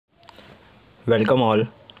Welcome all.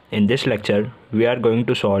 In this lecture, we are going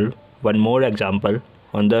to solve one more example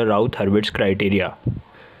on the Routh-Hurwitz criteria.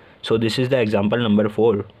 So this is the example number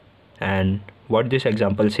 4, and what this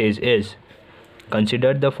example says is,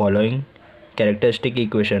 consider the following characteristic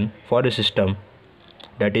equation for a system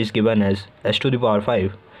that is given as s to the power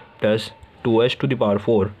 5 plus 2s to the power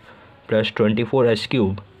 4 plus 24s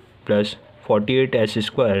cube plus 48s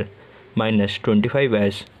square minus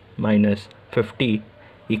 25s minus 50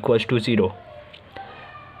 equals to 0.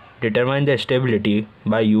 Determine the stability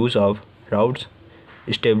by use of Routh's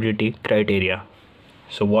stability criteria.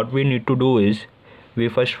 So what we need to do is, we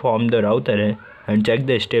first form the Routh array and check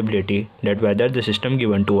the stability, that whether the system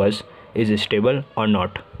given to us is stable or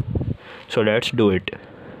not. So let's do it.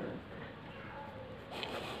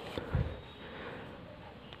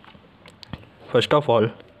 First of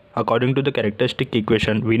all, according to the characteristic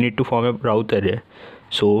equation, we need to form a Routh array.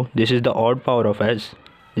 So this is the odd power of s.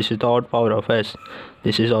 This is the odd power of s.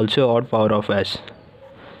 This is also odd power of s.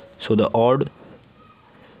 So the odd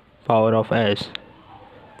power of s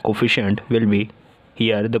coefficient will be,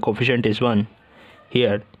 here the coefficient is 1,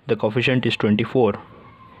 here the coefficient is 24,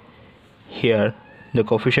 here the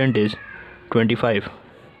coefficient is 25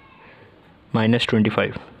 minus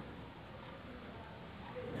 25.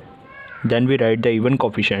 Then we write the even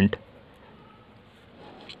coefficient.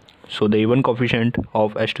 So the even coefficient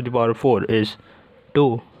of s to the power 4 is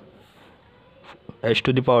 2, s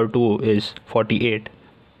to the power 2 is 48,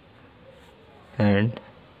 and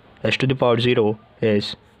s to the power 0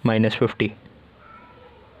 is minus 50.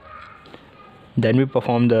 Then we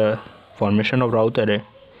perform the formation of Routh array.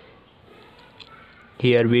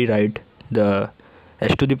 Here we write the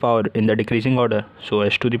s to the power in the decreasing order. So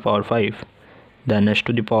s to the power 5, then s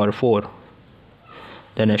to the power 4,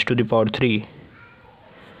 then s to the power 3,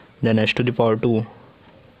 then s to the power 2,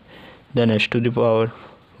 then s to the power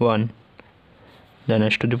 1, then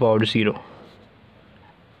s to the power 0.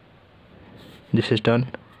 This is done.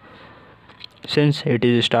 Since it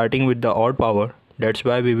is starting with the odd power, that's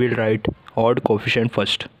why we will write odd coefficient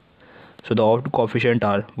first. So the odd coefficient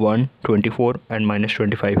are 1, 24 and minus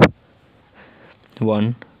 25.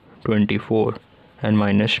 1, 24 and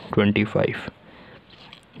minus 25.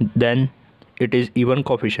 Then it is even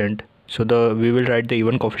coefficient. So we will write the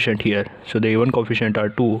even coefficient here. So the even coefficient are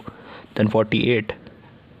 2, then 48,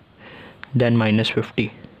 then minus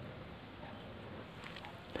 50.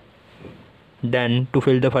 Then to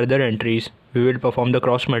fill the further entries, we will perform the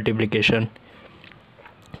cross multiplication.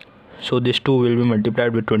 So this 2 will be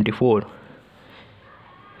multiplied with 24.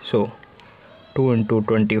 So 2 into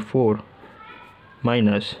 24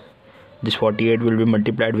 minus this 48 will be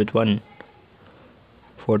multiplied with 1.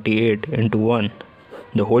 48 into 1.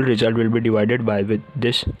 The whole result will be divided by with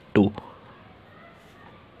this 2.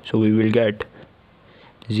 So we will get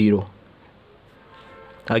 0.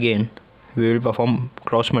 Again, we will perform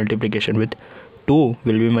cross multiplication with 2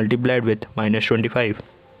 will be multiplied with minus 25.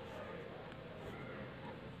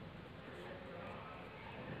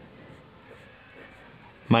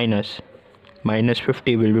 Minus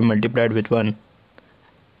 50 will be multiplied with 1.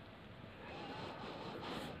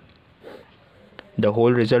 The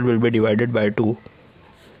whole result will be divided by 2.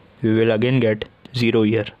 We will again get 0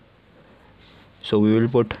 here. So we will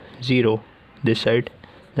put 0 this side,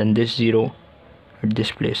 then this 0 at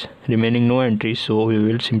this place. Remaining no entries, so we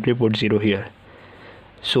will simply put 0 here.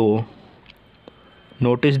 So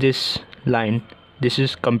notice this line. This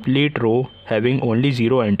is complete row having only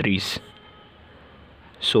 0 entries.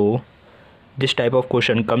 So this type of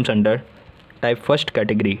question comes under type first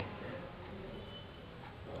category.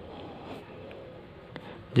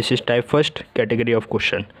 This is type first category of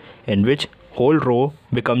question, in which whole row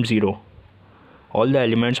becomes 0. All the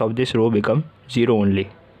elements of this row become 0 only.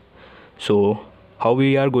 So how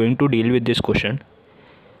we are going to deal with this question?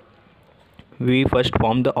 We first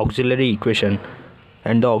form the auxiliary equation,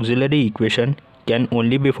 and the auxiliary equation can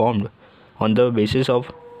only be formed on the basis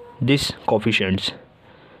of these coefficients,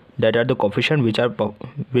 that are the coefficients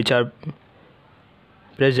which are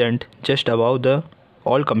present just above the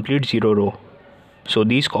all complete 0 row. So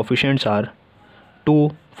these coefficients are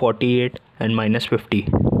 2, 48 and minus 50.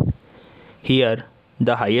 Here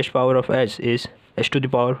the highest power of s is s to the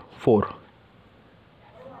power 4.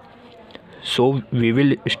 So we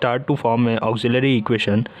will start to form an auxiliary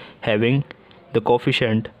equation having the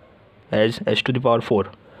coefficient as s to the power 4.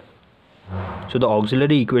 So the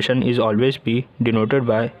auxiliary equation is always be denoted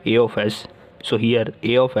by a of s. So here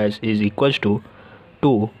a of s is equals to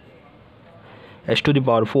 2 s to the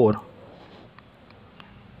power 4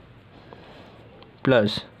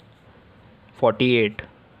 plus 48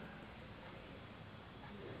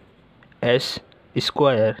 s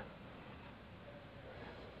square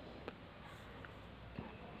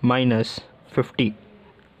minus 50.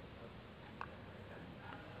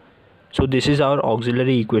 So this is our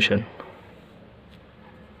auxiliary equation.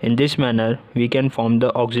 In this manner, we can form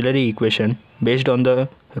the auxiliary equation based on the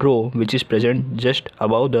row which is present just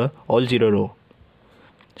above the all zero row.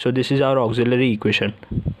 So this is our auxiliary equation.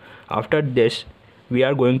 After this, we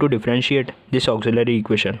are going to differentiate this auxiliary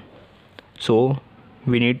equation. So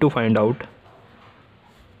we need to find out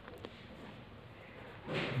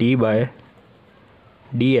d by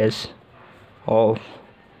ds of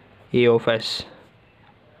a of s.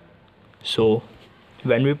 So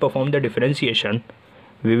when we perform the differentiation,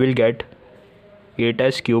 we will get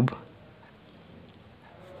 8s cube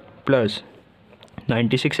plus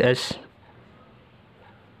 96s,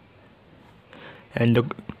 and the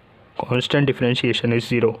constant differentiation is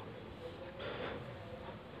 0.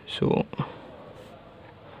 So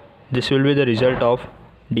this will be the result of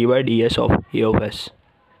d by ds of a of s.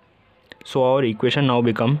 So our equation now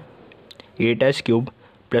become 8s cube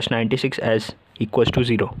plus 96s equals to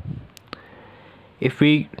 0. If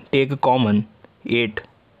we take a common 8,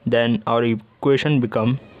 then our equation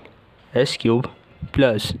become s cube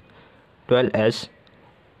plus 12s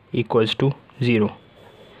equals to 0.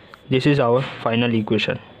 This is our final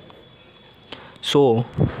equation. So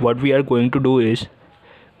what we are going to do is,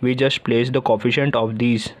 we just place the coefficient of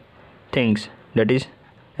these things, that is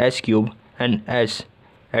s cube and s,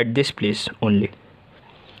 at this place only.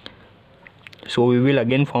 So we will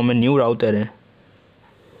again form a new Routh array.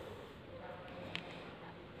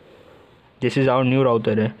 This is our new Routh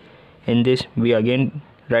array. In this we again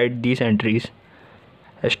write these entries: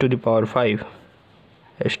 s to the power 5,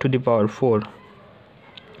 s to the power 4,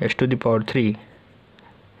 s to the power 3,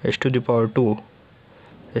 s to the power 2,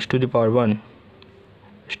 s to the power 1,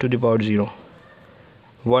 s to the power 0,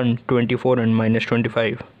 1, 24 and minus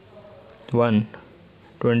 25, 1,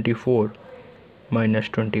 24 minus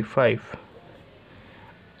 25,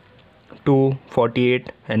 2,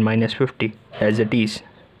 48 and minus 50 as it is.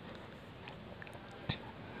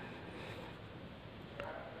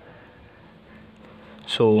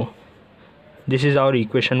 So this is our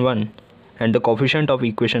equation 1, and the coefficient of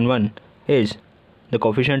equation 1 is, the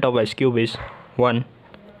coefficient of s cube is 1,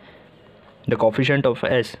 the coefficient of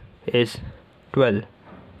s is 12,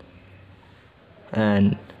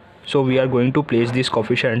 and so we are going to place this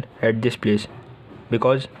coefficient at this place,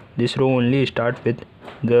 because this row only starts with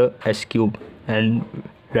the s cube, and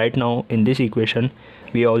right now in this equation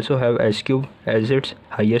we also have s cube as its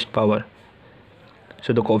highest power.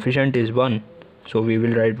 So the coefficient is 1, so we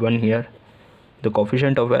will write 1 here. The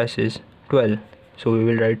coefficient of s is 12, so we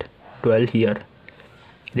will write 12 here.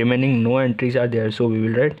 Remaining no entries are there, so we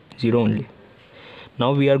will write 0 only.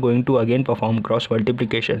 Now we are going to again perform cross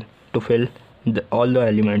multiplication to fill all the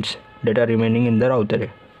elements that are remaining in the Routh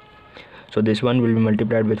array. So this one will be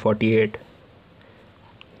multiplied with 48,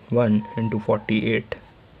 1 into 48,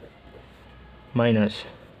 minus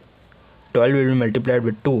 12 will be multiplied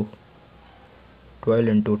with 2, 12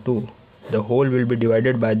 into 2, the whole will be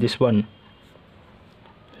divided by this one.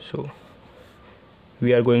 So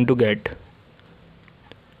we are going to get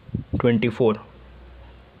 24.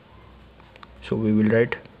 So we will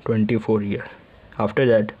write 24 here. After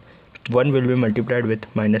that, 1 will be multiplied with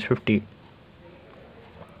minus 50,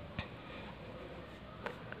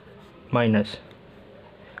 minus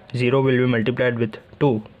 0 will be multiplied with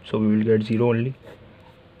 2, so we will get 0 only.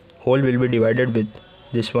 Whole will be divided with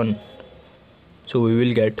this one, so we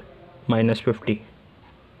will get minus 50.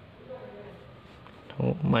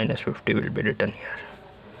 So minus 50 will be written here.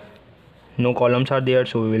 No columns are there,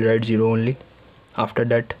 so we will write 0 only. After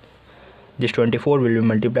that, this 24 will be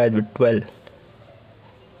multiplied with 12,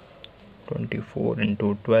 24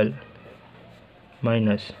 into 12,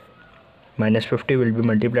 minus 50 will be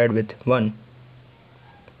multiplied with 1,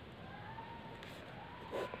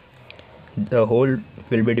 the whole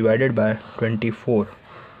will be divided by 24,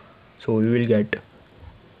 so we will get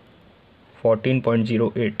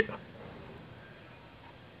 14.08.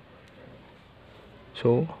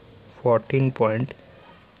 So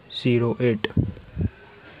 14.08.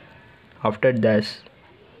 After this,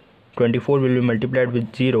 24 will be multiplied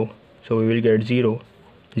with 0, so we will get 0.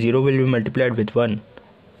 0 will be multiplied with 1,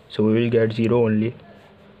 so we will get 0 only,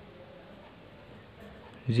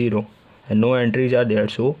 0, and no entries are there,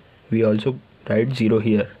 so we also write 0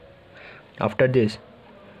 here. After this,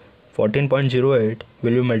 14.08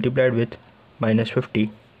 will be multiplied with minus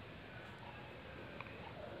 50,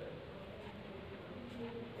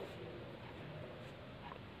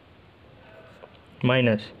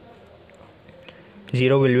 minus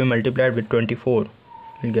 0 will be multiplied with 24,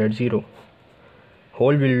 we'll get 0.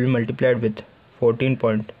 Whole will be multiplied with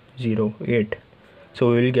 14.08,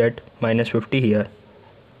 So we will get minus 50 here.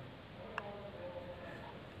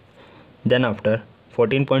 Then after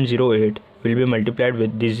 14.08 will be multiplied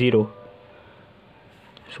with this 0.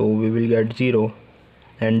 So we will get 0,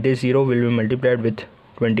 and this 0 will be multiplied with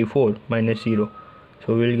 24 minus 0.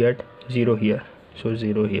 So we will get 0 here. So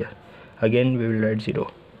 0 here. Again we will write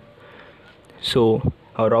 0. So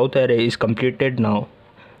our Routh array is completed now,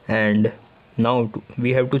 and now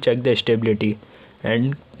we have to check the stability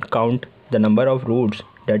and count the number of roots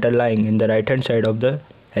that are lying in the right hand side of the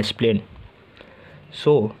S-plane.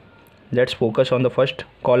 So let's focus on the first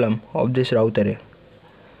column of this Routh array.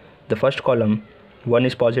 The first column, 1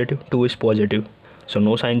 is positive, 2 is positive, so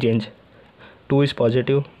no sign change. 2 is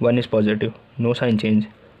positive, 1 is positive, no sign change.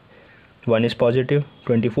 1 is positive,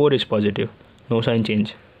 24 is positive, no sign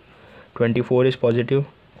change. 24 is positive,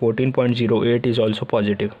 14.08 is also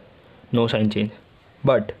positive, no sign change.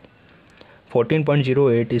 But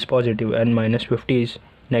 14.08 is positive and minus 50 is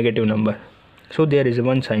negative number, so there is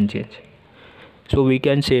one sign change. So we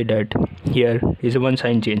can say that here is one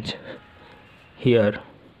sign change. Here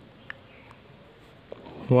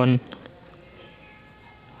one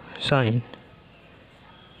sign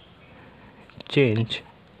change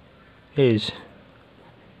is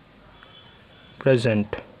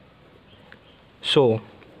present. So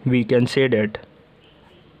we can say that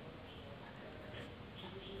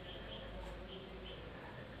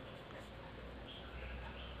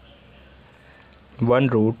one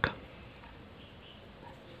root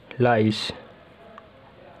lies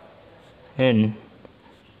in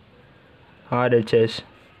RHS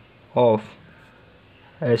of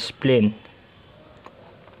S-plane.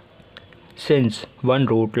 Since one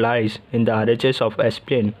root lies in the RHS of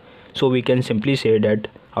S-plane, so we can simply say that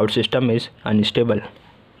our system is unstable.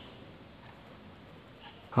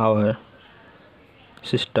 Our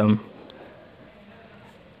system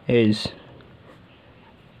is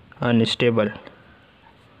unstable.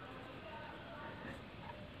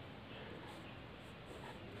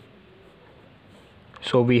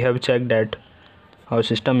 So we have checked that our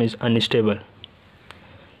system is unstable.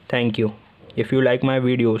 Thank you. If you like my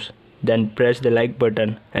videos, then press the like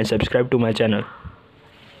button and subscribe to my channel.